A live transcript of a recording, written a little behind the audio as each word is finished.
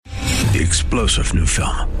the explosive new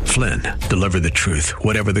film, Flynn, deliver the truth,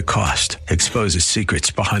 whatever the cost, exposes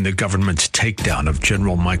secrets behind the government's takedown of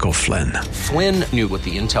General Michael Flynn. Flynn knew what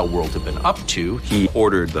the intel world had been up to. He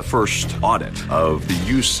ordered the first audit of the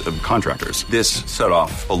use of contractors. This set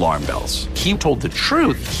off alarm bells. He told the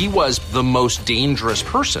truth. He was the most dangerous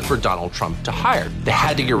person for Donald Trump to hire. They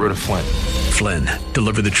had to get rid of Flynn. Flynn,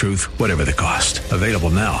 deliver the truth, whatever the cost. Available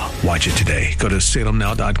now. Watch it today. Go to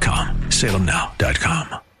salemnow.com.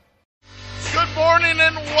 salemnow.com. Good morning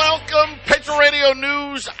and welcome. Patriot Radio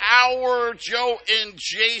News Hour. Joe and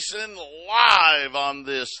Jason live on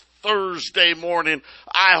this Thursday morning.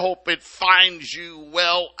 I hope it finds you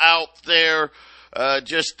well out there.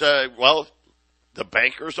 The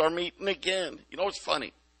bankers are meeting again. You know what's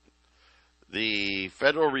funny? The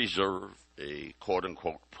Federal Reserve, a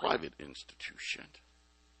quote-unquote private institution,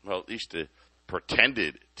 well, at least it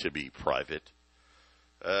pretended to be private,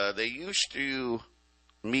 they used to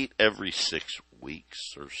meet every 6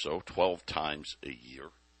 weeks or so, 12 times a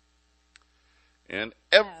year. And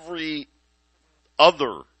every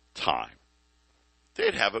other time,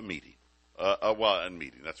 they'd have a meeting.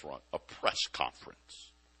 That's wrong. A press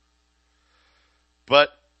conference. But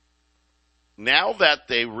now that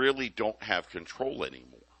they really don't have control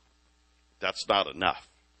anymore, that's not enough.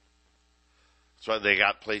 So they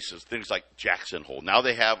got places, things like Jackson Hole. Now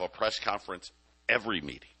they have a press conference every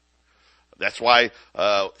meeting. That's why,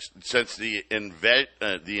 since the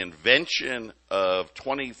invention of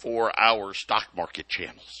 24-hour stock market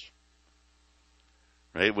channels,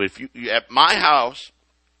 right? If you at my house,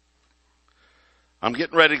 I'm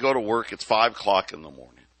getting ready to go to work. It's 5 o'clock in the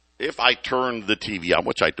morning. If I turned the TV on,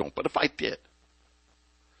 which I don't, but if I did,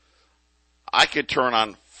 I could turn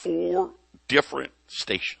on 4 different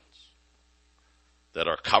stations that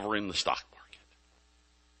are covering the stock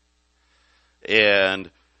market. And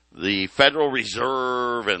the Federal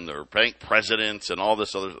Reserve and their bank presidents and all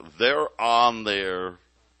this other, they're on there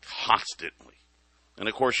constantly. And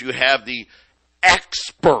of course you have the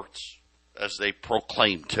experts, as they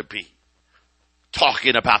proclaim to be,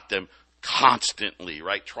 talking about them constantly,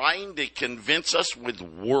 right? Trying to convince us with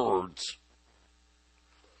words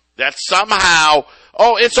that somehow,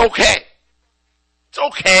 it's okay. It's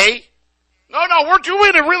okay. No, we're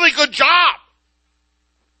doing a really good job.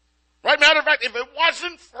 Right? Matter of fact, if it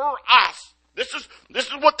wasn't for us, this is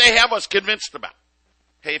what they have us convinced about.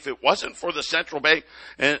 Hey, if it wasn't for the central bank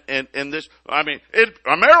and this,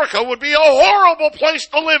 America would be a horrible place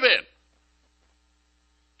to live in.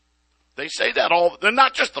 They say that they're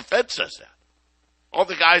not just the Fed says that. All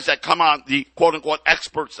the guys that come on, the quote-unquote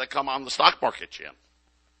experts that come on the stock market channel.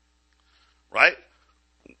 Right?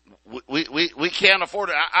 We can't afford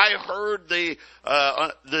it. I heard the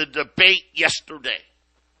debate yesterday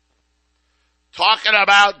talking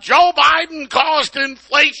about Joe Biden caused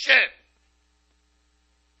inflation.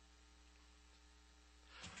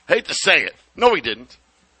 Hate to say it. No, he didn't.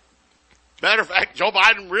 Matter of fact, Joe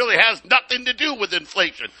Biden really has nothing to do with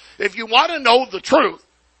inflation. If you want to know the truth,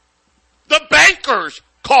 the bankers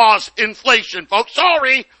cause inflation, folks.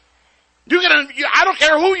 Sorry. I don't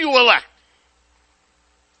care who you elect.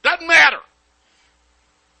 Doesn't matter.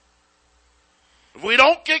 If we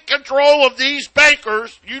don't get control of these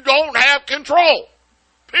bankers, you don't have control.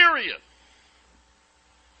 Period.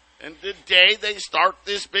 And the day they start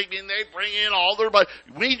this big and they bring in all their money,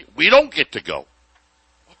 we don't get to go.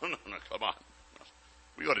 No, come on.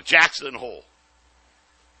 We go to Jackson Hole.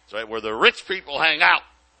 That's right, where the rich people hang out.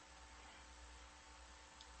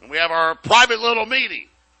 And we have our private little meeting.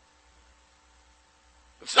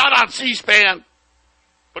 It's not on C-SPAN.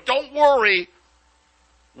 But don't worry.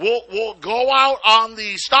 We'll go out on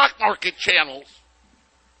the stock market channels.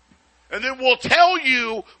 And then we'll tell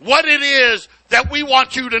you what it is that we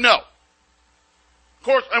want you to know. Of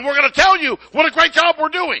course, and we're going to tell you what a great job we're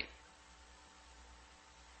doing.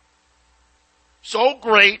 So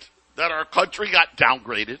great that our country got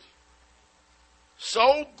downgraded.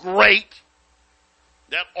 So great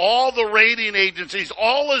that all the rating agencies,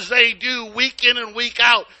 all as they do week in and week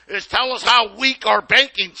out, is tell us how weak our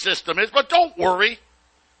banking system is. But don't worry.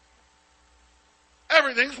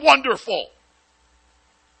 Everything's wonderful.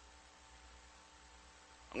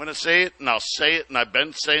 I'm going to say it, and I'll say it, and I've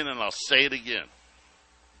been saying it, and I'll say it again.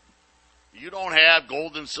 You don't have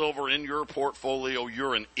gold and silver in your portfolio,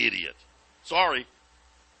 you're an idiot. Sorry.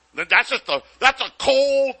 That's a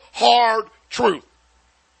cold, hard truth.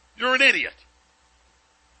 You're an idiot.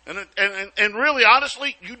 And really,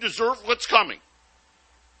 honestly, you deserve what's coming.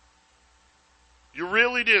 You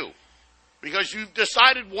really do. Because you've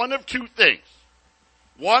decided one of two things.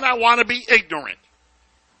 One, I want to be ignorant,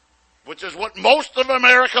 which is what most of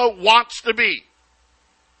America wants to be.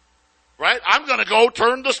 right? I'm going to go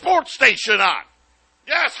turn the sports station on.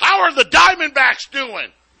 Yes, how are the Diamondbacks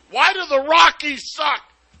doing? Why do the Rockies suck?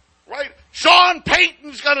 Right? Sean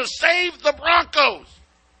Payton's going to save the Broncos.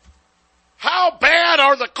 How bad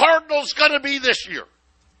are the Cardinals going to be this year?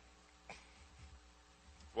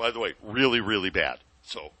 By the way, really, really bad.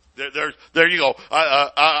 So there you go.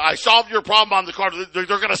 I solved your problem on the Cardinals. They're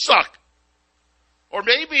going to suck. Or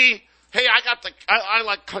maybe, hey, I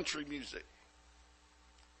like country music.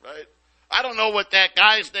 Right? I don't know what that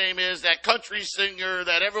guy's name is, that country singer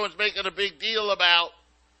that everyone's making a big deal about.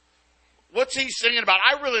 What's he singing about?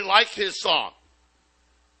 I really like his song.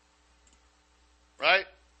 Right?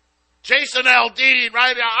 Jason Aldean,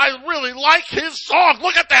 right? I really like his song.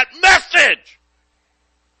 Look at that message.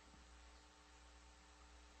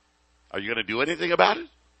 Are you going to do anything about it?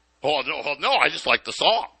 Oh, no, I just like the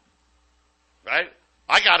song. Right?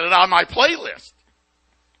 I got it on my playlist.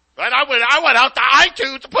 Right? I went out to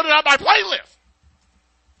iTunes to put it on my playlist.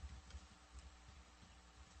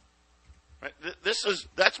 Right?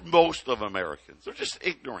 That's most of Americans. They're just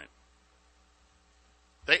ignorant.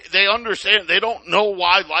 They understand. They don't know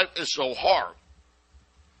why life is so hard.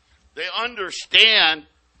 They understand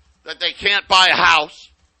that they can't buy a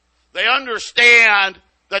house. They understand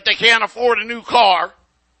that they can't afford a new car.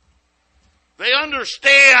 They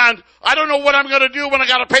understand, I don't know what I'm going to do when I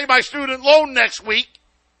got to pay my student loan next week.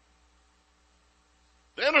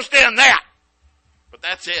 They understand that. But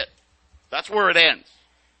that's it. That's where it ends.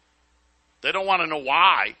 They don't want to know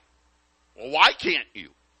why. Well, why can't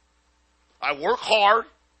you? I work hard.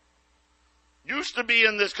 Used to be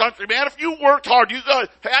in this country. Man, if you worked hard, hey,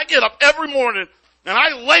 I get up every morning and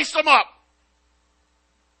I lace them up.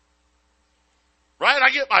 Right? I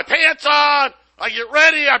get my pants on. I get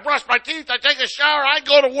ready. I brush my teeth. I take a shower. I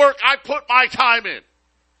go to work. I put my time in.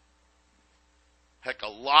 Heck, a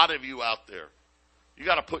lot of you out there, you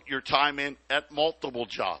got to put your time in at multiple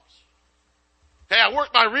jobs. Hey, I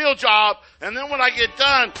work my real job, and then when I get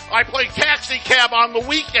done, I play taxi cab on the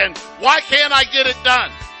weekend. Why can't I get it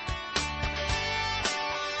done?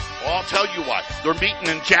 Well, I'll tell you what. They're meeting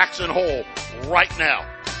in Jackson Hole right now.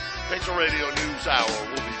 Patriot Radio News Hour.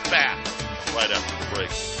 We'll be back right after the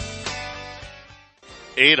break.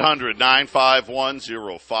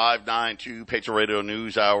 800-951-0592. Patriot Radio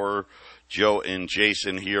News Hour. Joe and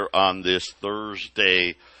Jason here on this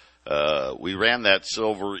Thursday. We ran that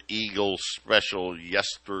Silver Eagle special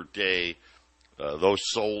yesterday. Those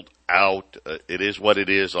sold out. It is what it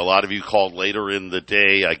is. A lot of you called later in the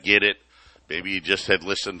day. I get it. Maybe you just had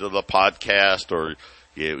listened to the podcast, or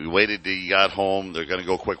you waited till you got home. They're going to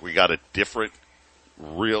go quick. We got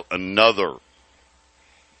another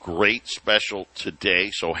great special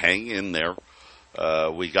today, so hang in there.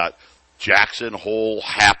 We got Jackson Hole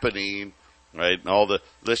happening, right? And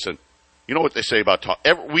listen, you know what they say about talk?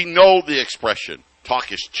 We know the expression,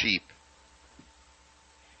 talk is cheap.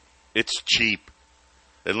 It's cheap.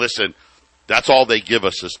 And listen, that's all they give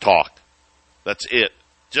us is talk. That's it.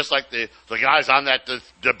 Just like the guys on that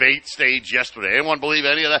debate stage yesterday. Anyone believe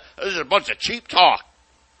any of that? This is a bunch of cheap talk.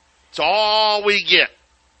 It's all we get.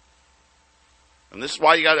 And this is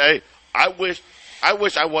why you got to, hey, I wish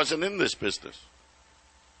I wasn't in this business.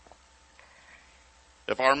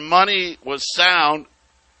 If our money was sound,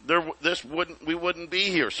 we wouldn't be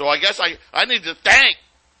here. So I guess I need to thank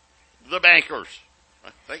the bankers.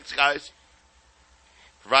 Thanks, guys.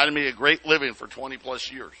 Provided me a great living for 20 plus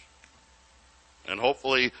years. And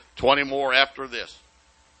hopefully 20 more after this.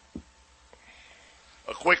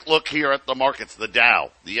 A quick look here at the markets. The Dow,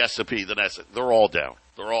 the S&P, the Nasdaq, they're all down.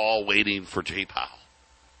 They're all waiting for Jay Powell.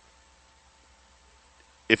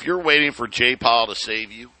 If you're waiting for Jay Powell to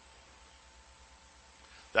save you,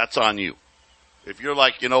 that's on you. If you're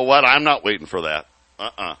like, you know what, I'm not waiting for that.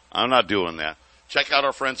 I'm not doing that. Check out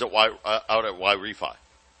our friends at Y Refi.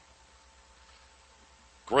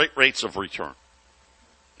 Great rates of return.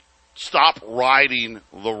 Stop riding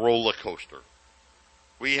the roller coaster.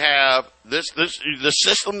 We have the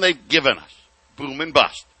system they've given us. Boom and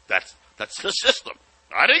bust. That's the system.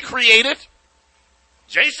 I didn't create it.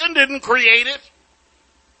 Jason didn't create it.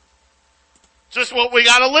 It's just what we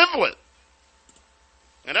got to live with.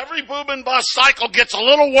 And every boom and bust cycle gets a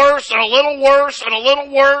little worse and a little worse and a little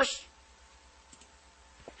worse.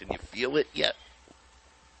 Can you feel it yet?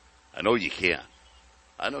 I know you can.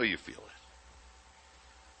 I know you feel it.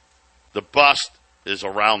 The bust is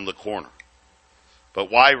around the corner.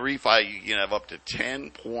 But why refi? You can have up to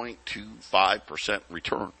 10.25%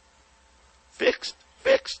 return. Fixed.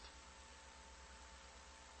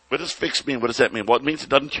 What does fixed mean? What does that mean? Well, it means it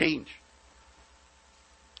doesn't change.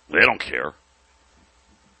 They don't care.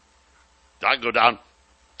 I go down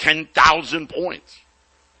 10,000 points.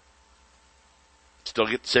 Still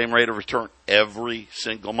get the same rate of return every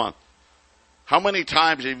single month. How many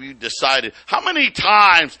times have you decided, how many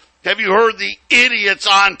times have you heard the idiots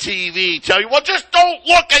on TV tell you, well, just don't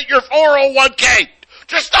look at your 401k.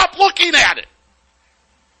 Just stop looking at it.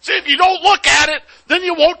 See, if you don't look at it, then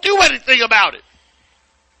you won't do anything about it.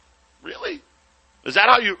 Really? Is that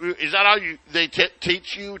how they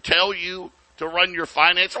teach you, tell you to run your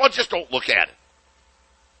finance? Well, just don't look at it.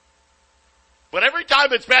 But every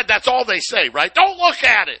time it's bad, that's all they say, right? Don't look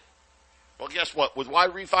at it. Well, guess what? With Y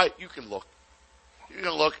Refi, you can look. You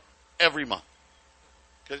can look every month.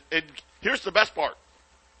 Here's the best part.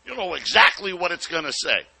 You know exactly what it's going to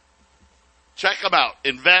say. Check them out.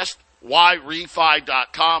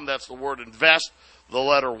 InvestYRefi.com. That's the word invest, the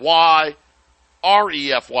letter Y,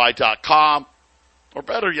 REFY.com. Or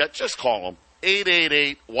better yet, just call them.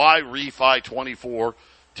 888-YREFI24.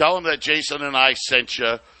 Tell them that Jason and I sent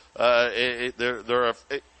you. There are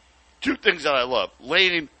two things that I love.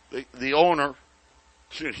 Lane, the owner,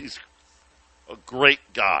 he's a great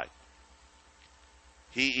guy.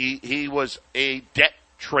 He was a debt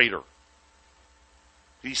trader.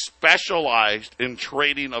 He specialized in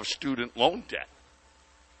trading of student loan debt,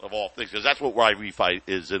 of all things, because that's what YRefi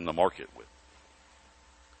is in the market with.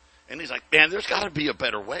 And he's like, man, there's got to be a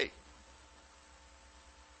better way.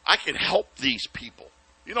 I can help these people.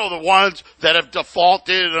 You know, the ones that have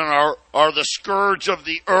defaulted and are the scourge of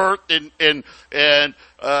the earth and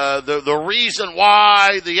the reason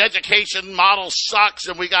why the education model sucks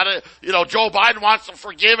and we got to, Joe Biden wants to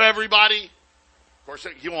forgive everybody. Of course,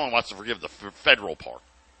 he only wants to forgive the federal part.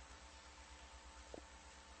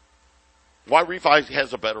 YRefi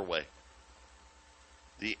has a better way.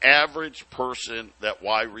 The average person that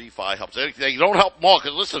YRefi helps. You don't help them all,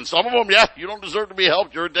 because listen, some of them, you don't deserve to be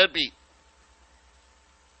helped. You're a deadbeat.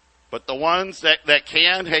 But the ones that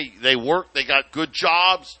can, hey, they work, they got good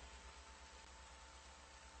jobs.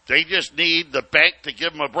 They just need the bank to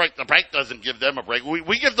give them a break. The bank doesn't give them a break.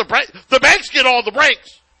 We give the break. The banks get all the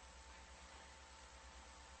breaks.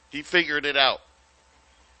 He figured it out.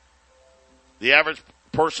 The average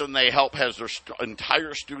person they help has their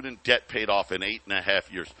entire student debt paid off in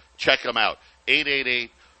 8.5 years. Check them out.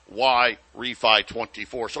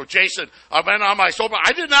 888-YRefi24. So, Jason, I've been on my soapbox.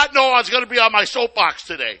 I did not know I was going to be on my soapbox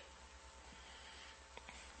today.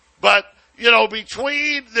 But,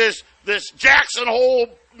 between this Jackson Hole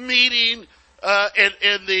meeting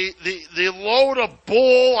and the load of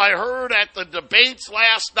bull I heard at the debates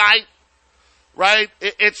last night, right?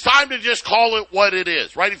 It's time to just call it what it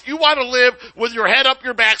is, right? If you want to live with your head up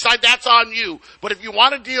your backside, that's on you. But if you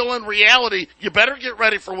want to deal in reality, you better get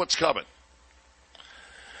ready for what's coming.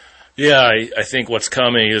 Yeah, I think what's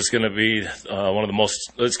coming is going to be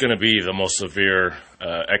it's going to be the most severe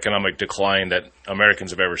economic decline that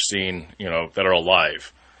Americans have ever seen, that are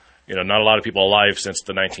alive. Not a lot of people alive since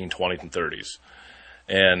the 1920s and 30s.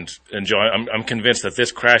 And Joe, I'm convinced that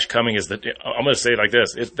this crash coming is I'm going to say it like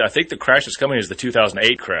this. I think the crash that's coming is the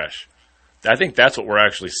 2008 crash. I think that's what we're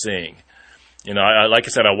actually seeing. Like I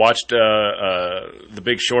said, I watched The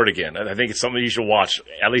Big Short again. I think it's something you should watch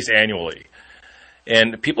at least annually.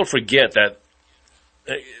 And people forget that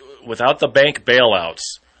without the bank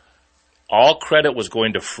bailouts, all credit was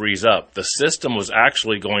going to freeze up. The system was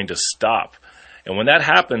actually going to stop. And when that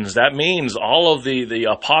happens, that means all of the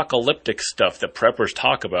apocalyptic stuff that preppers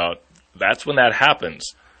talk about, that's when that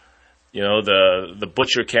happens. The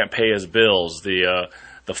butcher can't pay his bills. The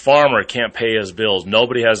farmer can't pay his bills.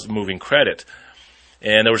 Nobody has moving credit.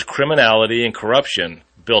 And there was criminality and corruption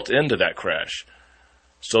built into that crash.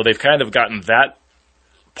 So they've kind of gotten that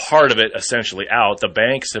part of it essentially out. The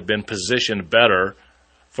banks have been positioned better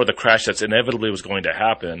for the crash that's inevitably was going to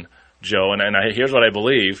happen, Joe. And here's what I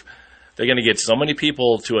believe. They're going to get so many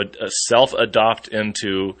people to self-adopt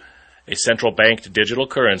into a central banked digital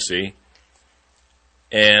currency.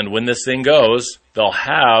 And when this thing goes, they'll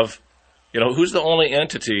have, who's the only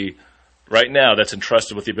entity right now that's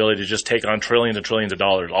entrusted with the ability to just take on trillions and trillions of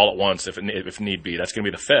dollars all at once if need be? That's going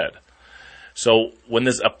to be the Fed. So when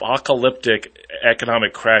this apocalyptic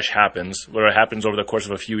economic crash happens, whether it happens over the course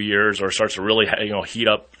of a few years or starts to really heat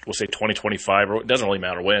up, we'll say 2025, or it doesn't really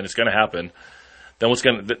matter when, it's going to happen. Then what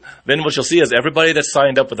you'll see is everybody that's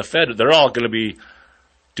signed up with the Fed, they're all going to be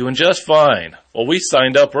doing just fine. Well, we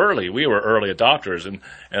signed up early. We were early adopters, and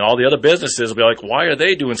all the other businesses will be like, why are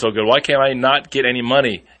they doing so good? Why can't I not get any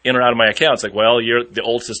money in or out of my account? It's like, well, the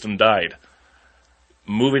old system died.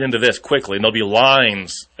 Moving into this quickly, and there'll be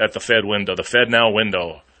lines at the Fed window, the Fed Now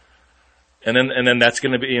window, and then that's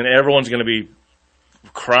going to be, and everyone's going to be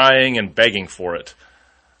crying and begging for it,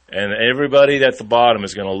 and everybody at the bottom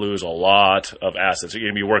is going to lose a lot of assets. You're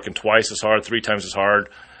going to be working twice as hard, 3 times as hard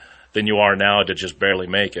than you are now to just barely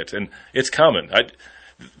make it. And it's coming.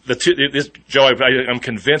 Joe, I'm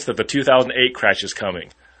convinced that the 2008 crash is coming.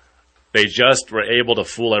 They just were able to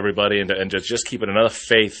fool everybody and just keep it enough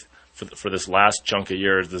faith for this last chunk of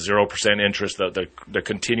years, the 0% interest, the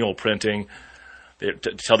continual printing,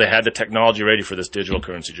 until they had the technology ready for this digital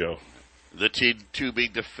currency, Joe. The too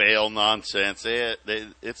big to fail nonsense.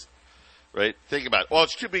 It's right. Think about it. Well,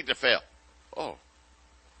 it's too big to fail. Oh,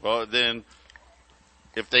 well then,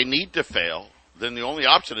 if they need to fail, then the only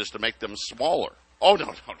option is to make them smaller. Oh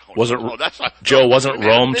no! That's not, Joe? Wasn't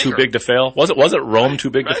Rome too big to fail? Wasn't Rome too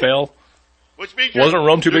big to fail? Which means wasn't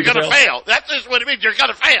Rome too big to fail? You're going to fail. That's just what it means. You're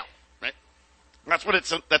going to fail. Right? That's what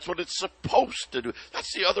it's supposed to do.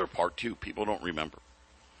 That's the other part too. People don't remember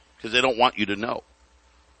because they don't want you to know.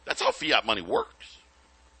 That's how fiat money works.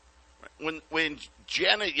 When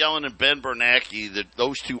Janet Yellen and Ben Bernanke,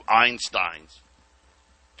 those two Einsteins,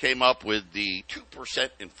 came up with the 2%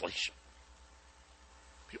 inflation,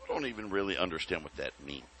 people don't even really understand what that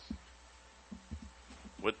means.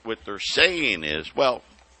 What they're saying is, well,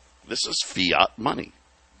 this is fiat money.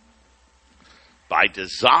 By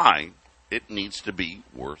design, it needs to be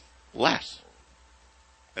worth less.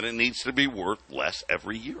 And it needs to be worth less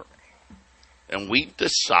every year. And we've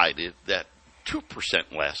decided that 2%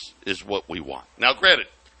 less is what we want. Now, granted,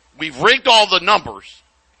 we've rigged all the numbers.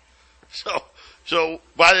 So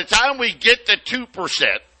by the time we get to 2%,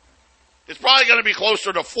 it's probably going to be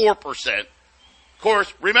closer to 4%. Of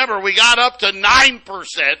course, remember, we got up to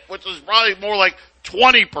 9%, which is probably more like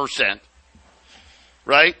 20%.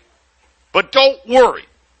 Right? But don't worry.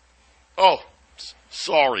 Oh,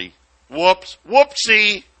 sorry. Whoops.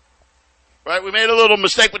 Whoopsie. Right? We made a little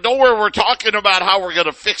mistake, but don't worry. We're talking about how we're going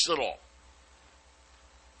to fix it all.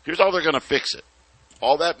 Here's how they're going to fix it.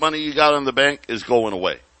 All that money you got in the bank is going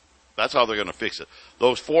away. That's how they're going to fix it.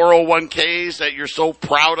 Those 401ks that you're so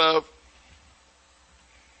proud of,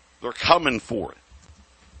 they're coming for it.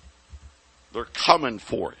 They're coming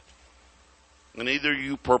for it. And either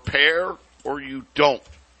you prepare or you don't.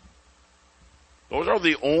 Those are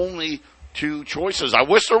the only two choices. I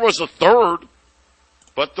wish there was a third,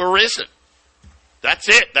 but there isn't. That's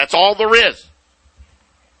it. That's all there is.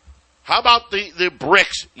 How about the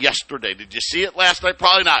BRICS yesterday? Did you see it last night?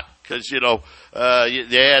 Probably not, because,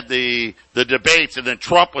 they had the debates, and then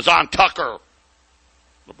Trump was on Tucker.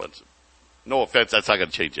 No offense, that's not going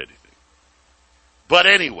to change anything. But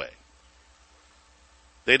anyway,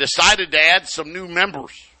 they decided to add some new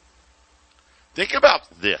members. Think about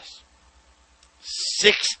this.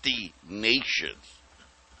 60 nations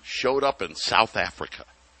showed up in South Africa.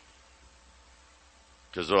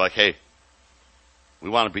 Because they're like, hey, we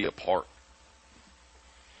want to be a part.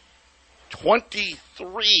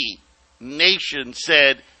 23 nations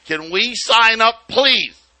said, can we sign up,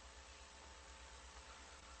 please?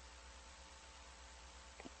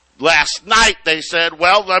 Last night they said,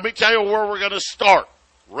 well, let me tell you where we're going to start.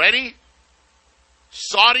 Ready?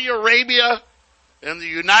 Saudi Arabia and the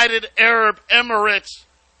United Arab Emirates,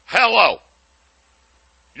 hello.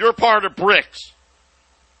 You're part of BRICS.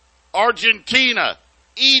 Argentina,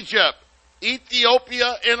 Egypt,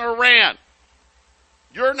 Ethiopia, and Iran.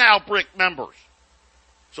 You're now BRIC members.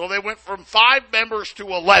 So they went from 5 members to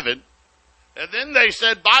 11. And then they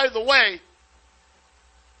said, by the way,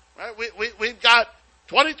 right, we've got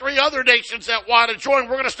 23 other nations that want to join.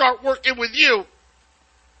 We're going to start working with you.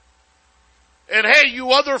 And hey,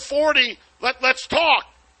 you other 40, let's talk.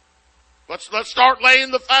 Let's start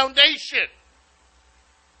laying the foundation.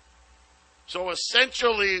 So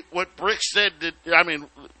essentially what BRICS said,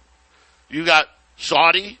 you got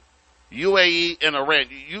Saudi, UAE, and Iran.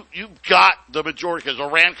 You've got the majority because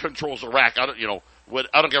Iran controls Iraq. I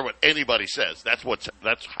don't care what anybody says. That's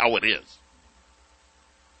how it is.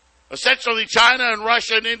 Essentially, China and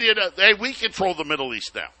Russia and India, we control the Middle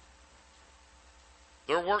East now.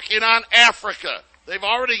 They're working on Africa. They've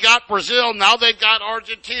already got Brazil. Now they've got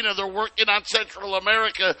Argentina. They're working on Central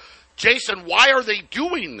America. Jason, why are they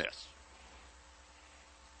doing this?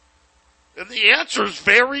 And the answer is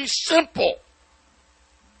very simple.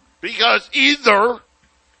 Because either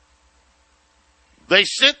they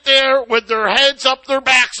sit there with their heads up their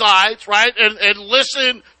backsides, right, and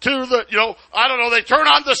listen to they turn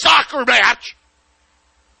on the soccer match,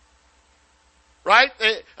 right,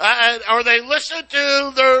 or they listen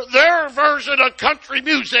to their version of country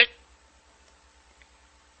music,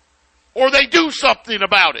 or they do something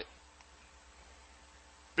about it.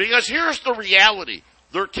 Because here's the reality.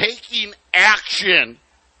 They're taking action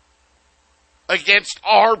against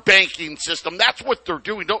our banking system. That's what they're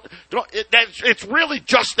doing. It's really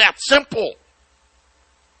just that simple.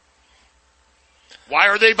 Why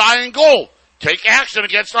are they buying gold? take action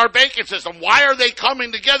against our banking system. Why are they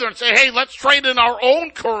coming together and say, hey, let's trade in our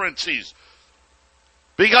own currencies?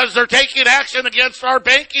 Because they're taking action against our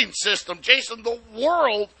banking system. Jason, the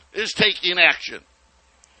world is taking action.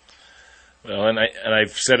 Well, and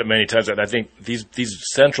I've said it many times that I think these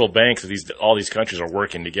central banks of all these countries are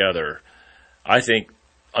working together. I think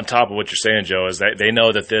on top of what you're saying, Joe, is that they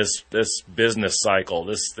know that this business cycle,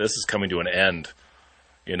 this is coming to an end.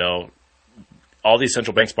 You know, all these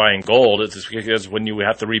central banks buying gold is because when you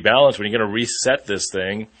have to rebalance, when you're going to reset this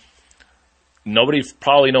thing, nobody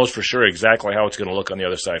probably knows for sure exactly how it's going to look on the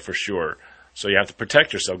other side for sure. So you have to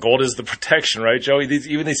protect yourself. Gold is the protection, right, Joey?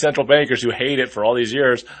 Even these central bankers who hate it for all these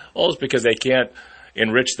years, it's because they can't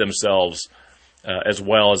enrich themselves as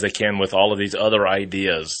well as they can with all of these other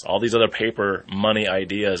ideas, all these other paper money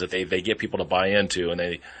ideas that they get people to buy into and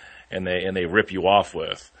they rip you off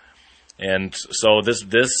with. And so this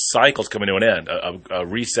cycle's coming to an end. A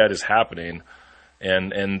reset is happening,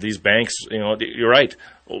 and these banks, you're right.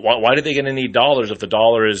 Why do they get any dollars if the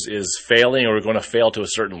dollar is failing or going to fail to a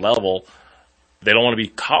certain level? They don't want to be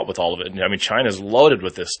caught with all of it. I mean, China's loaded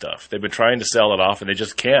with this stuff. They've been trying to sell it off, and they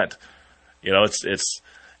just can't. It's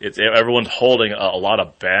everyone's holding a lot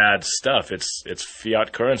of bad stuff. It's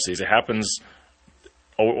fiat currencies. It happens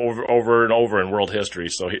over and over in world history.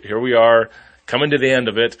 So here we are coming to the end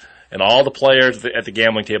of it, and all the players at the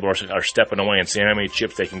gambling table are stepping away and seeing how many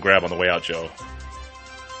chips they can grab on the way out, Joe.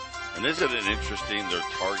 And isn't it interesting they're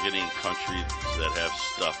targeting countries that have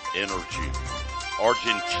stuff, energy.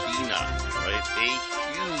 Argentina, right? A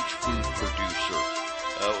huge food producer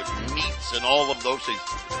with meats and all of those things.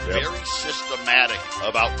 Yep. Very systematic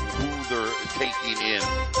about who they're taking in.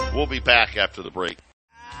 We'll be back after the break.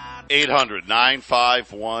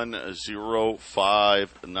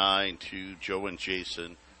 800-951-0592. Joe and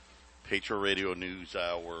Jason, Patriot Radio News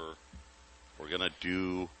Hour. We're going to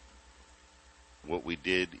do what we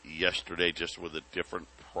did yesterday just with a different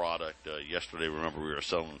product. Yesterday, remember, we were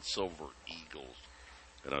selling Silver Eagles.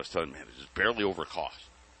 And I was telling you, man, it's just barely over cost.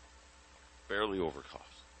 Barely over cost.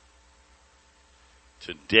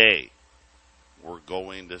 Today, we're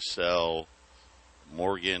going to sell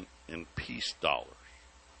Morgan and Peace dollars.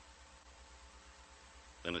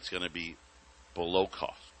 And it's going to be below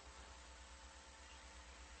cost.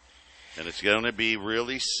 And it's going to be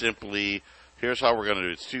really simply, here's how we're going to do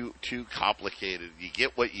it. It's too complicated. You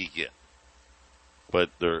get what you get.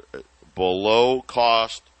 But they're below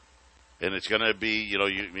cost. And it's going to be, you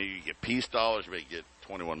get Peace dollars, you may get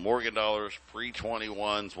 21 Morgan dollars,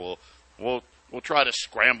 pre-21s. We'll try to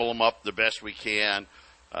scramble them up the best we can.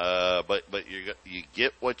 But you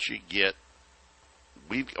get what you get.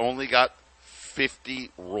 We've only got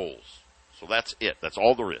 50 rolls. So that's it. That's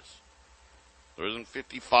all there is. There isn't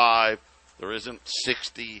 55. There isn't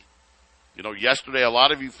 60. Yesterday a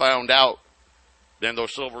lot of you found out then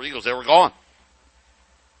those Silver Eagles, they were gone.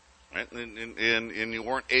 Right? And you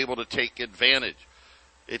weren't able to take advantage.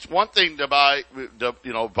 It's one thing to buy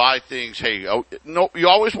things. Hey, no, you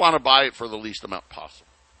always want to buy it for the least amount possible.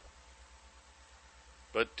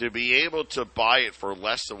 But to be able to buy it for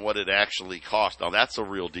less than what it actually costs, now that's a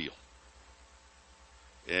real deal.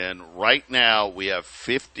 And right now we have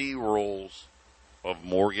 50 rolls of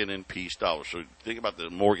Morgan and Peace dollars. So think about the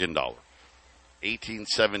Morgan dollar,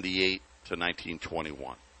 1878 to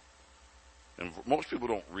 1921. And most people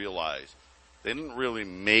don't realize they didn't really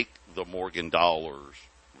make the Morgan dollars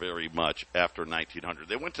very much after 1900.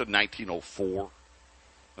 They went to 1904,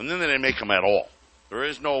 and then they didn't make them at all. There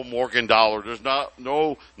is no Morgan dollar. There's no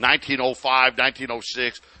 1905,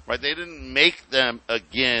 1906. Right? They didn't make them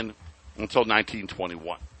again until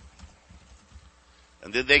 1921.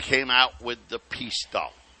 And then they came out with the Peace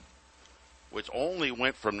dollar, which only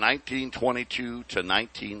went from 1922 to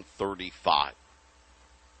 1935.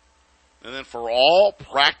 And then for all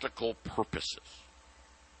practical purposes,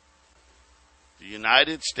 the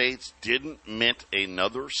United States didn't mint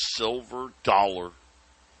another silver dollar.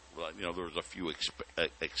 Well, there was a few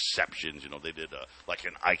exceptions. They did like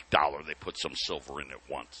an Ike dollar. They put some silver in it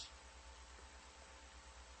once.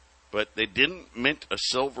 But they didn't mint a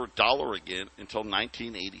silver dollar again until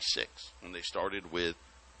 1986 when they started with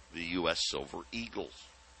the U.S. Silver Eagles.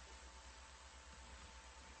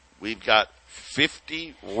 We've got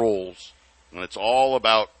 50 rolls, and it's all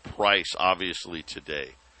about price, obviously,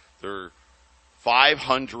 today. They're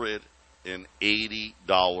 $580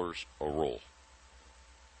 a roll.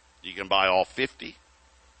 You can buy all 50.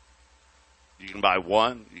 You can buy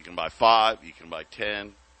one. You can buy 5. You can buy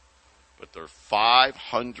 10. But they're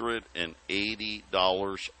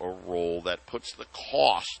 $580 a roll. That puts the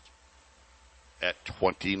cost at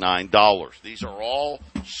 $29. These are all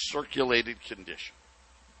circulated condition.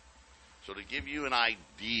 So to give you an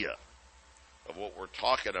idea of what we're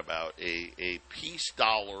talking about, a peace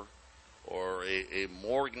dollar or a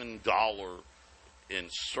Morgan dollar in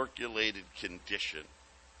circulated condition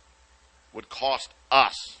would cost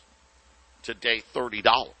us today $30.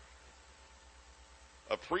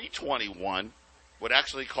 A pre-21 would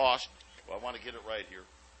actually cost, well, I want to get it right here.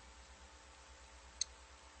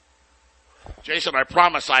 Jason, I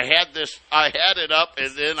promise I had it up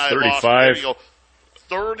and then I 35. lost it. There you go.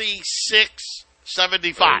 $36.75. There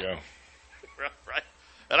you go. Right.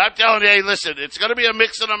 And I'm telling you, hey, listen, it's going to be a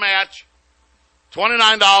mix and a match.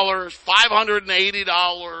 $29,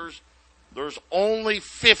 $580. There's only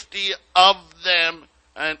 50 of them,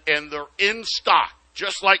 and they're in stock.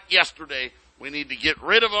 Just like yesterday, we need to get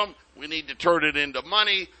rid of them. We need to turn it into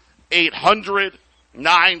money.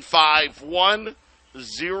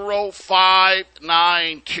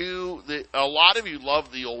 800-951-0592. A lot of you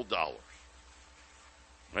love the old dollars.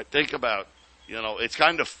 Right? Think about, it's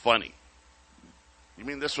kind of funny. You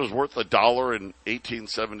mean this was worth $1 in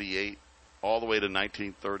 1878 all the way to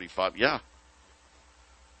 1935? Yeah.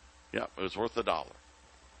 Yeah, it was worth $1.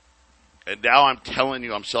 And now I'm telling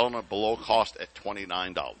you, I'm selling it below cost at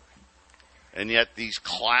 $29. And yet these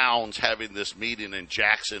clowns having this meeting in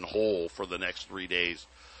Jackson Hole for the next 3 days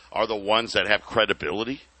are the ones that have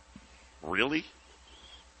credibility? Really?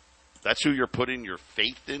 That's who you're putting your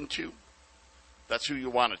faith into? That's who you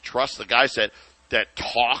want to trust? The guys that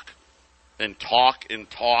talk and talk and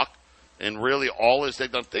talk, and really all is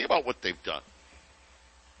they've done. Think about what they've done.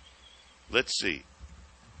 Let's see.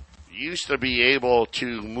 You used to be able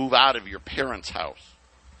to move out of your parents' house.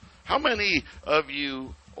 How many of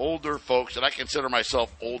you older folks, and I consider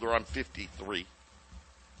myself older, I'm 53,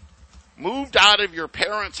 moved out of your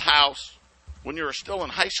parents' house when you were still in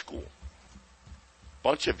high school? A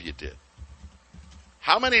bunch of you did.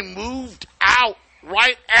 How many moved out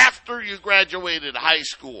right after you graduated high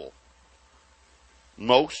school?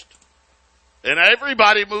 Most. And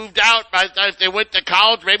everybody moved out by the time they went to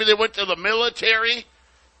college. Maybe they went to the military.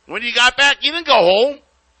 When you got back, you didn't go home.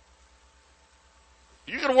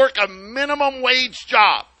 You could work a minimum wage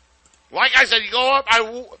job. Like I said, you go up,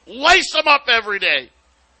 I lace them up every day.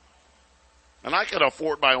 And I can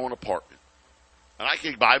afford my own apartment. And I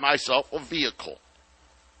can buy myself a vehicle.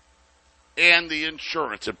 And the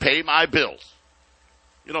insurance and pay my bills.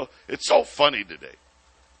 It's so funny today.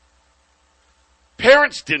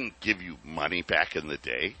 Parents didn't give you money back in the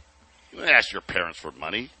day. You didn't ask your parents for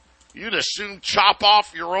money. You'd as soon chop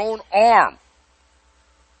off your own arm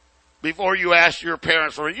before you ask your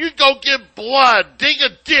parents for it. You'd go give blood, dig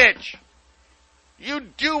a ditch. You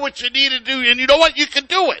do what you need to do, and you know what? You can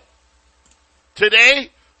do it.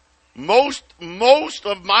 Today, most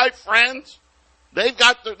of my friends, they've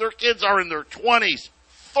got their kids are in their 20s,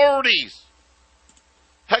 30s.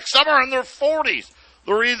 Heck, some are in their 40s.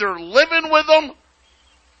 They're either living with them,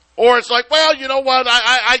 or it's like, well, you know what?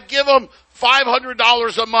 I give them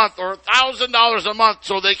 $500 a month or $1,000 a month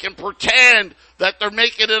so they can pretend that they're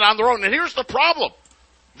making it on their own. And here's the problem.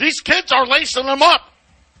 These kids are lacing them up.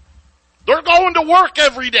 They're going to work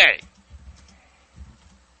every day.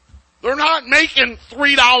 They're not making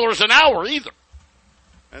 $3 an hour either.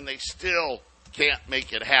 And they still can't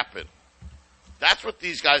make it happen. That's what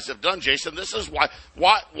these guys have done, Jason. This is why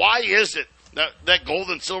is it that gold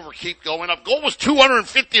and silver keep going up? Gold was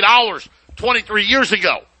 $250 23 years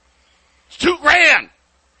ago. It's $2,000.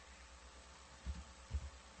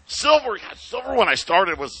 Silver when I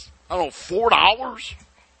started was, $4.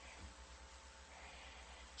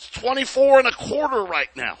 It's $24.25 right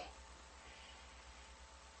now.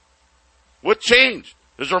 What changed?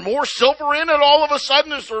 Is there more silver in it all of a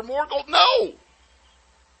sudden? Is there more gold? No.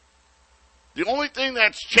 The only thing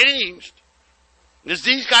that's changed is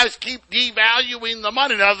these guys keep devaluing the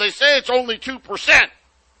money. Now, they say it's only 2%.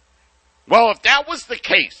 Well, if that was the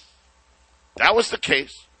case,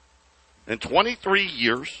 in 23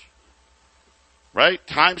 years, right,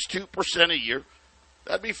 times 2% a year,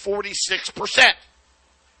 that'd be 46%.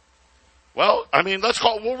 Well,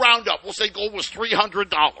 we'll round up. We'll say gold was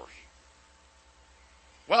 $300.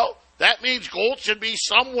 Well, that means gold should be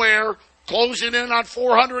somewhere closing in on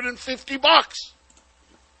 $450.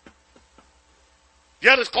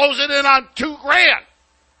 Yet it's closing in on $2,000.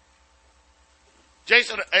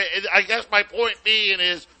 Jason, I guess my point being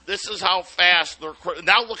is this is how fast they're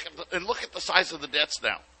now. Look at the size of the debts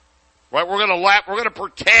now, right? We're going to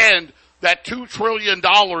pretend that $2 trillion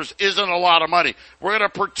isn't a lot of money. We're going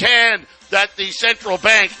to pretend that the central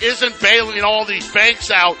bank isn't bailing all these banks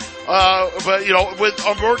out, with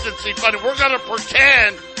emergency funding. We're going to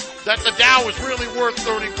pretend that the Dow is really worth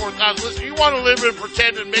 34,000. Listen, you want to live and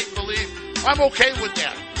pretend and make believe? I'm okay with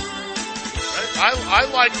that. I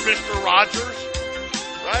like Mr. Rogers,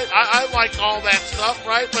 right? I like all that stuff,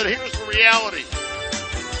 right? But here's the reality.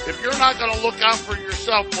 If you're not going to look out for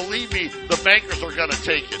yourself, believe me, the bankers are going to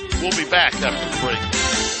take it. We'll be back after the break.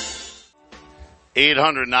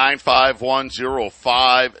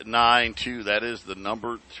 800-951-0592. That is the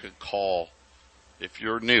number to call if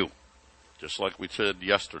you're new, just like we said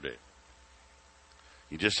yesterday.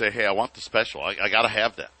 You just say, hey, I want the special. I got to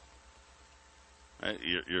have that. Right?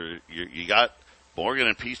 You got Morgan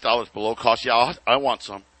and Peace dollars below cost. Yeah, I want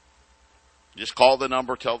some. Just call the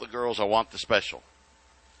number, tell the girls I want the special.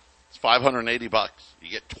 It's $580. You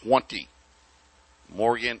get 20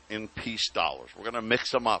 Morgan and Peace dollars. We're going to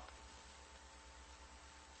mix them up.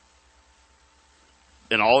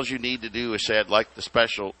 And all you need to do is say, I'd like the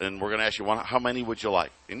special, and we're going to ask you, how many would you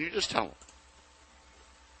like? And you just tell them.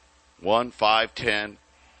 1, 5, 10.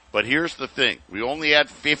 But here's the thing. We only had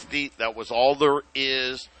 50. That was all there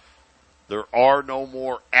is. There are no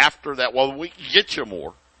more after that. Well, we can get you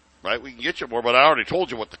more, right? We can get you more, but I already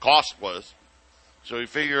told you what the cost was. So you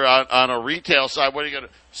figure on a retail side, what are you going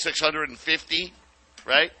to, 650,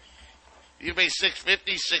 right? You can pay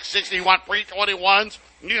 650, 660. You want pre-21s?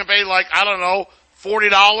 You can pay like, I don't know,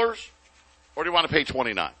 $40? Or do you want to pay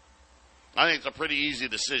 $29? I think it's a pretty easy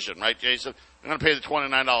decision, right, Jason? I'm going to pay the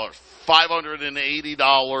 $29.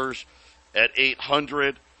 $580 at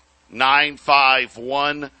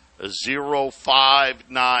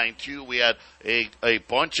 800-951-0592. We had a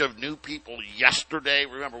bunch of new people yesterday.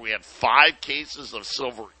 Remember, we had 5 cases of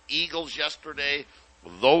Silver Eagles yesterday.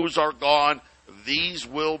 Those are gone. These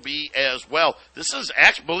will be as well. This is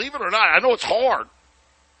actually, believe it or not, I know it's hard.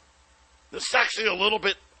 This is actually a little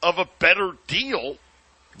bit of a better deal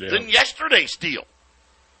than yesterday's deal.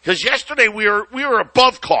 Because yesterday we were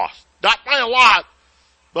above cost. Not by a lot,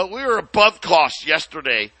 but we were above cost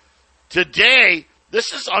yesterday. Today,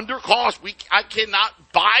 this is under cost. I cannot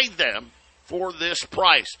buy them for this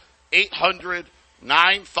price.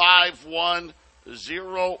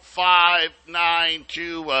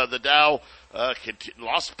 800-951-0592. The Dow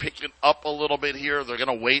lost picking up a little bit here. They're going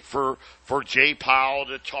to wait for Jay Powell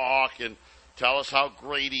to talk and tell us how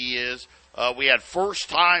great he is. We had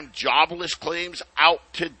first-time jobless claims out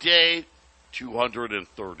today,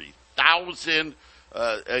 230,000.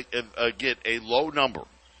 Again, a low number.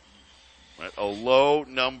 Right? A low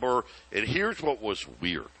number. And here's what was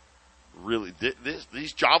weird. Really,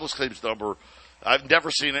 these jobless claims number, I've never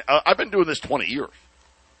seen it. I've been doing this 20 years.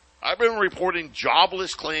 I've been reporting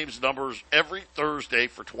jobless claims numbers every Thursday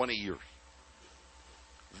for 20 years.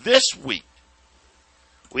 This week,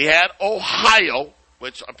 we had Ohio,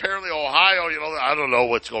 which apparently Ohio, I don't know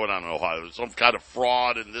what's going on in Ohio. There's some kind of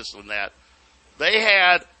fraud and this and that. They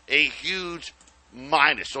had a huge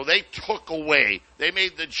minus. So they they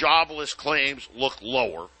made the jobless claims look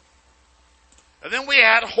lower. And then we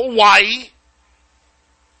had Hawaii.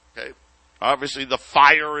 Okay. Obviously the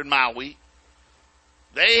fire in Maui.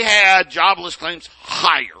 They had jobless claims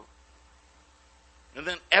higher. And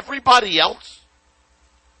then everybody else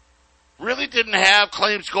really didn't have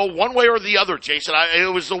claims go one way or the other, Jason.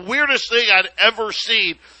 It was the weirdest thing I'd ever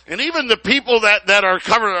seen. And even the people that are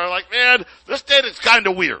covering it are like, man, this data's kind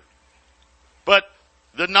of weird. But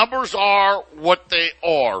the numbers are what they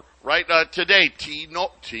are, right? Today,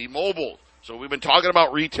 T-Mobile. So we've been talking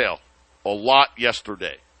about retail a lot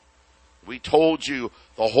yesterday. We told you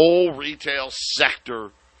the whole retail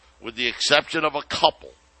sector, with the exception of a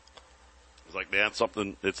couple, it's like, man,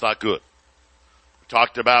 it's not good. We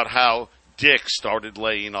talked about how Dick's started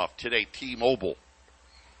laying off. Today, T-Mobile,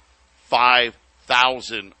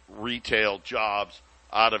 5,000 retail jobs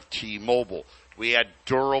out of T-Mobile. We had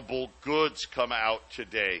durable goods come out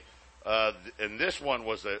today, and this one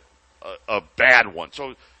was a bad one.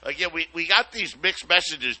 So, again, we got these mixed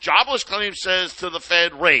messages. Jobless claims says to the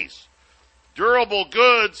Fed, raise. Durable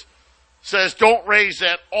goods says don't raise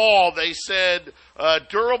at all. They said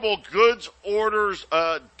durable goods orders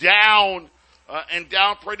down, and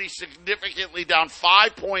down pretty significantly, down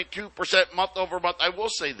 5.2% month over month. I will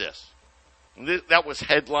say this. That was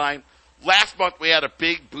headline. Last month we had a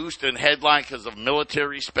big boost in headline because of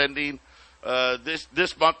military spending.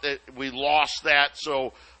 This month we lost that,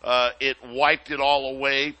 so it wiped it all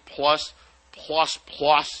away. Plus,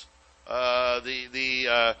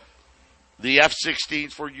 the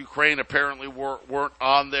F-16s for Ukraine apparently weren't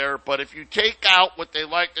on there. But if you take out what they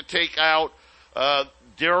like to take out,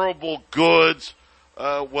 durable goods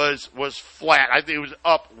was flat. I think it was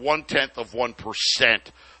up 0.1%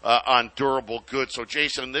 on durable goods. So,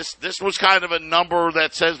 Jason, this was kind of a number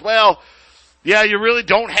that says, well, yeah, you really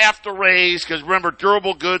don't have to raise because, remember,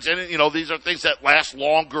 durable goods, and these are things that last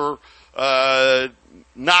longer.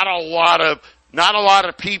 Not a lot of not a lot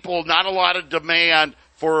of people, not a lot of demand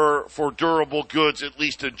for durable goods, at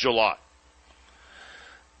least in July.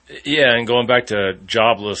 Yeah, and going back to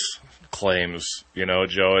jobless claims,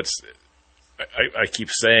 Joe, I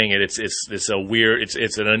keep saying it. It's a weird.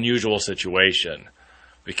 It's an unusual situation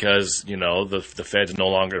because the Fed's no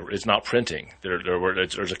longer is not printing.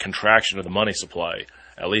 There's a contraction of the money supply,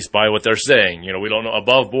 at least by what they're saying. We don't know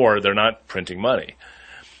above board. They're not printing money,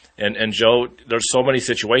 and Joe, there's so many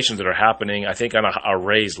situations that are happening. I think on a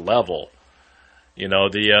raised level.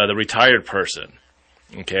 The retired person,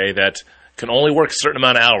 okay, that can only work a certain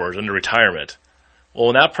amount of hours under retirement. Well,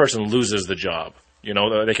 when that person loses the job,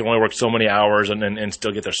 they can only work so many hours and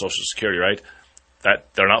still get their Social Security, right?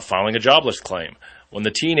 That they're not filing a jobless claim. When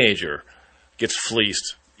the teenager gets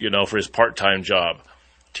fleeced, for his part-time job,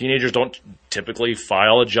 teenagers don't typically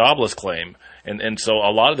file a jobless claim. And so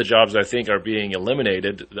a lot of the jobs I think are being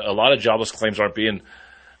eliminated. A lot of jobless claims aren't being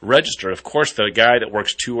registered. Of course, the guy that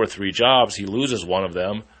works 2 or 3 jobs, he loses one of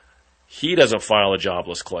them. He doesn't file a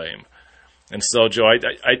jobless claim. And so, Joe,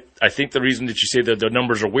 I think the reason that you say that the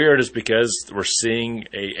numbers are weird is because we're seeing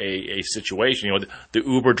a situation. The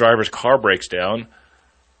Uber driver's car breaks down.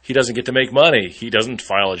 He doesn't get to make money. He doesn't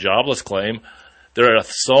file a jobless claim. There are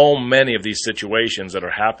so many of these situations that are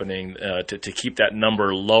happening to keep that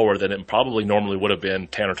number lower than it probably normally would have been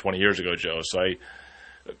 10 or 20 years ago, Joe. So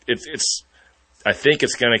I think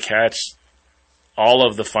it's going to catch all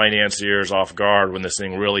of the financiers off guard when this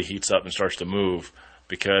thing really heats up and starts to move.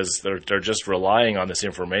 Because they're just relying on this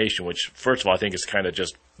information, which, first of all, I think is kind of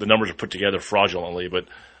just the numbers are put together fraudulently. But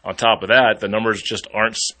on top of that, the numbers just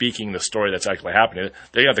aren't speaking the story that's actually happening.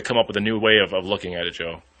 They have to come up with a new way of looking at it,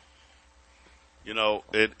 Joe.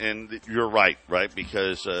 And you're right?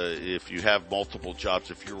 Because if you have multiple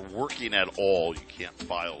jobs, if you're working at all, you can't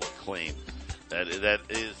file a claim. That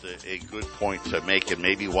is a good point to make, and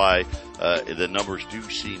maybe why the numbers do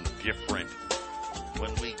seem different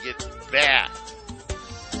when we get back.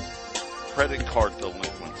 Credit card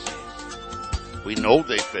delinquencies. We know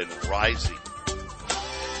they've been rising.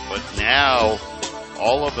 But now,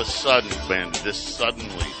 all of a sudden, Ben, there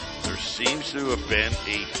seems to have been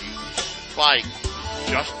a huge spike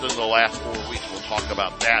just in the last 4 weeks. We'll talk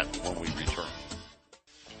about that when we return.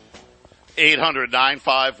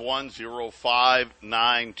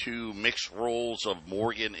 800-951-0592. Mixed rolls of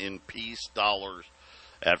Morgan in Peace dollars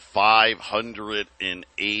at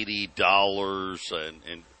 $580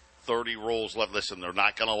 and 30 rolls left. Listen, they're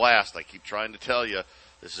not going to last. I keep trying to tell you,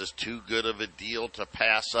 this is too good of a deal to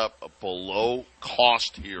pass up. Below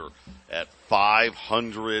cost here at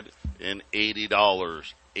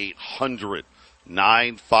 $580.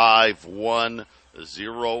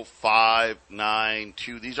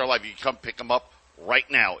 800-951-0592. These are live. You can come pick them up right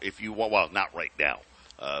now if you want. Well, not right now.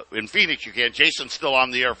 In Phoenix, you can. Jason's still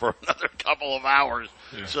on the air for another couple of hours.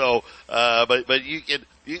 Yeah. So, but you can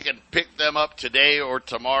pick them up today or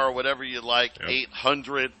tomorrow, whatever you like. Yep.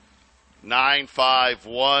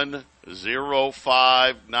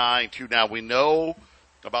 800-951-0592. Now, we know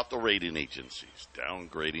about the rating agencies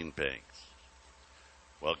downgrading banks.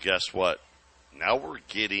 Well, guess what? Now we're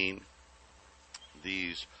getting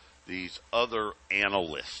these other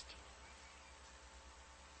analysts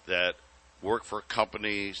that work for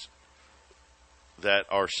companies that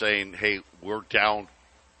are saying, hey, we're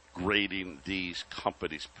downgrading these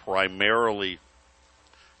companies, primarily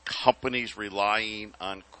companies relying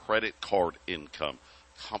on credit card income,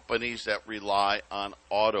 companies that rely on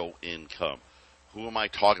auto income. Who am I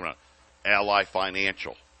talking about? Ally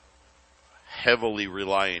Financial, heavily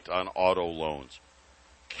reliant on auto loans.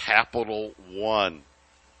 Capital One,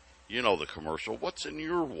 you know the commercial, what's in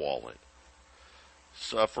your wallet?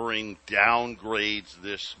 Suffering downgrades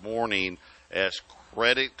this morning as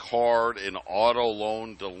credit card and auto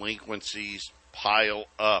loan delinquencies pile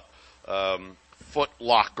up. Foot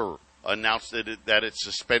Locker announced that it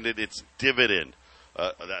suspended its dividend.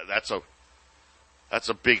 That's a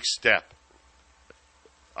a big step.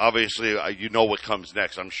 Obviously, you know what comes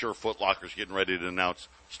next. I'm sure Foot Locker's getting ready to announce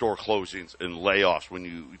store closings and layoffs when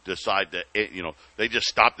you decide that, they just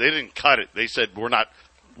stopped. They didn't cut it. They said, we're not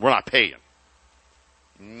paying.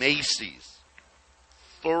 Macy's,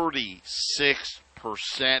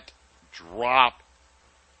 36% drop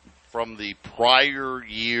from the prior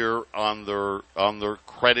year on their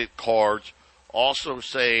credit cards. Also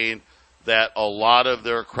saying that a lot of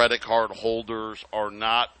their credit card holders are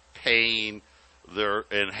not paying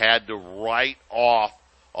and had to write off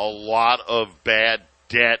a lot of bad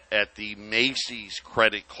debt at the Macy's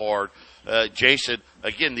credit card. Jason,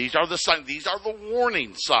 again, these are the signs. These are the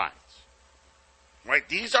warning signs, right?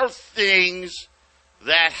 These are things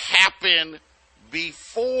that happen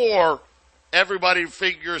before everybody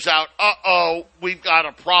figures out, we've got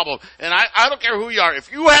a problem. And I don't care who you are.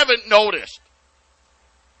 If you haven't noticed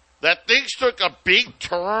that things took a big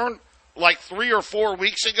turn like 3 or 4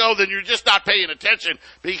 weeks ago, then you're just not paying attention,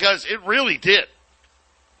 because it really did.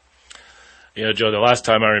 You know, Joe, the last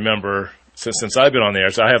time I remember, since I've been on the air,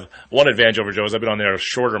 so I have one advantage over Joe is I've been on the air a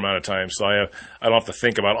shorter amount of time, so I don't have to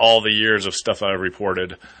think about all the years of stuff I've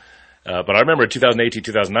reported. But I remember 2018,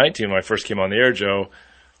 2019, when I first came on the air, Joe,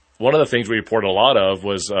 one of the things we reported a lot of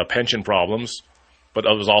was pension problems, but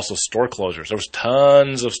it was also store closures. There was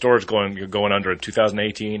tons of stores going under in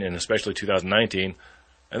 2018 and especially 2019,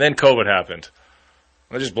 and then COVID happened.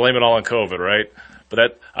 I just blame it all on COVID, right?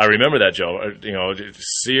 But I remember that, Joe. You know,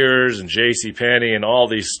 Sears and JCPenney and all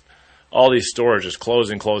these stores just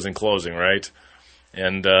closing, right?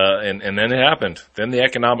 And then it happened. Then the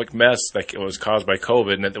economic mess that was caused by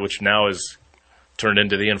COVID, which now is turned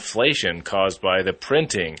into the inflation caused by the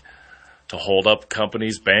printing to hold up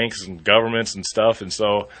companies, banks, and governments and stuff. And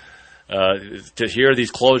so to hear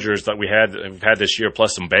these closures that we've had this year,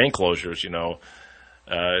 plus some bank closures, you know,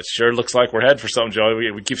 it sure looks like we're headed for something, Joe.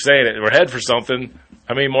 We keep saying it. We're headed for something.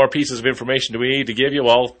 How many more pieces of information do we need to give you?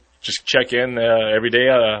 Well, just check in every day,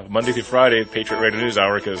 Monday through Friday, at Patriot Radio News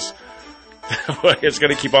Hour, because it's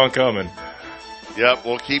going to keep on coming. Yep,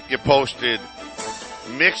 we'll keep you posted.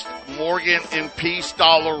 Mixed Morgan and Peace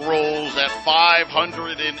dollar rolls at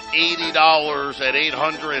 $580 at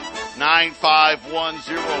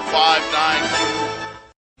 800-951-0592.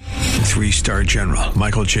 3-star General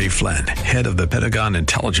Michael J. Flynn, head of the Pentagon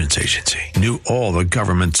Intelligence Agency, knew all the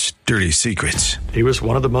government's dirty secrets. He was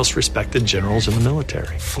one of the most respected generals in the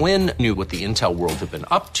military. Flynn knew what the intel world had been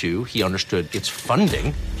up to. He understood its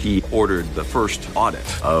funding. He ordered the first audit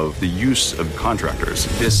of the use of contractors.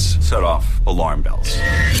 This set off alarm bells.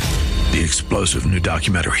 The explosive new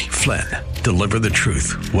documentary, Flynn, Deliver the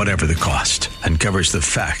Truth, Whatever the Cost, uncovers the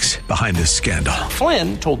facts behind this scandal.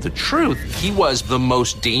 Flynn told the truth. He was the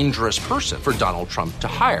most dangerous person for Donald Trump to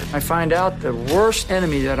hire. I find out the worst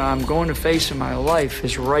enemy that I'm going to face in my life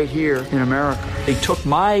is right here in America. They took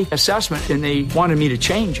my assessment and they wanted me to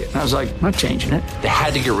change it. And I was like, I'm not changing it. They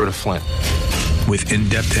had to get rid of Flynn. With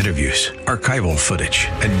in-depth interviews, archival footage,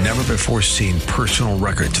 and never-before-seen personal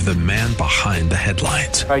records of the man behind the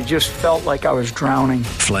headlines. I just felt like I was drowning.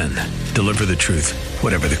 Flynn, Deliver the Truth,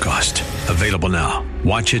 Whatever the Cost. Available now.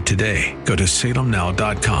 Watch it today. Go to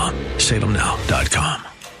salemnow.com. salemnow.com.